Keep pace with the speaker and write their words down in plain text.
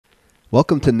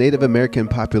Welcome to Native American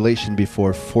population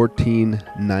before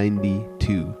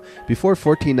 1492. Before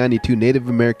 1492, Native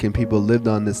American people lived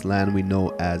on this land we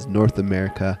know as North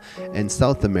America and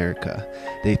South America.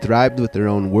 They thrived with their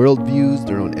own worldviews,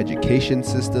 their own education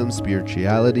system,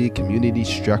 spirituality, community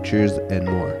structures, and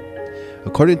more.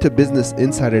 According to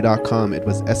BusinessInsider.com, it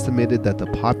was estimated that the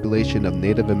population of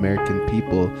Native American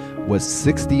people was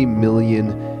 60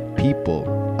 million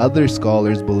people. Other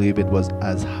scholars believe it was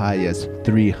as high as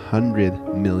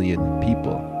 300 million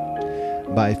people.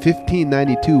 By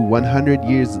 1592, 100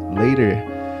 years later,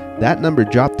 that number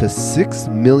dropped to 6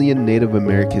 million Native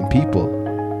American people.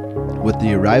 With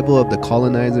the arrival of the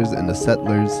colonizers and the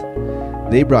settlers,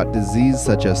 they brought disease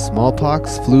such as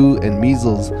smallpox, flu, and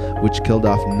measles, which killed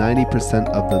off 90%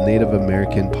 of the Native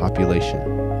American population.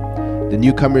 The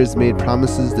newcomers made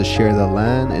promises to share the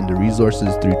land and the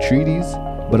resources through treaties,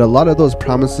 but a lot of those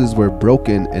promises were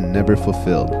broken and never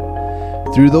fulfilled.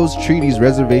 Through those treaties,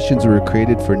 reservations were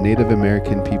created for Native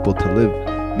American people to live.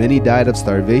 Many died of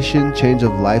starvation, change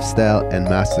of lifestyle, and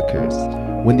massacres.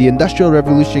 When the Industrial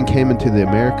Revolution came into the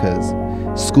Americas,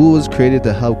 school was created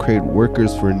to help create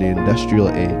workers for the industrial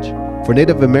age. For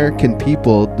Native American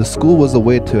people, the school was a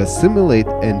way to assimilate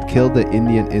and kill the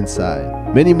Indian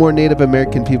inside. Many more Native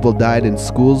American people died in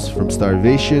schools from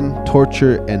starvation,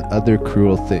 torture, and other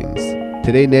cruel things.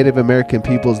 Today, Native American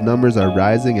people's numbers are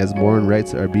rising as more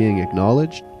rights are being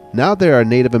acknowledged. Now there are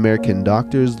Native American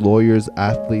doctors, lawyers,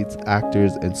 athletes,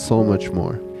 actors, and so much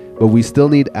more. But we still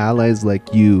need allies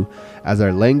like you, as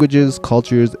our languages,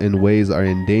 cultures, and ways are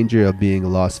in danger of being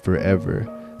lost forever.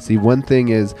 See, one thing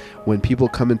is, when people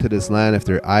come into this land, if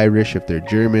they're Irish, if they're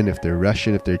German, if they're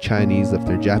Russian, if they're Chinese, if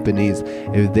they're Japanese,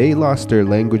 if they lost their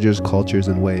languages, cultures,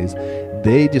 and ways,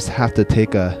 they just have to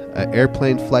take an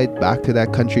airplane flight back to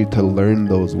that country to learn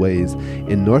those ways.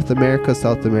 In North America,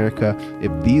 South America,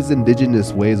 if these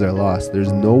indigenous ways are lost,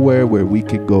 there's nowhere where we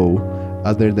could go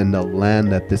other than the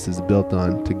land that this is built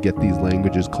on to get these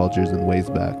languages, cultures, and ways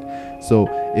back. So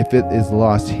if it is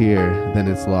lost here, then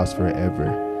it's lost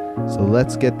forever. So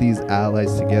let's get these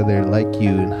allies together like you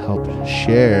and help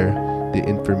share the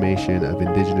information of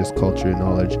indigenous culture and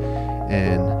knowledge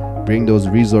and bring those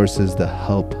resources to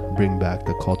help bring back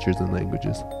the cultures and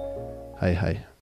languages. Hi.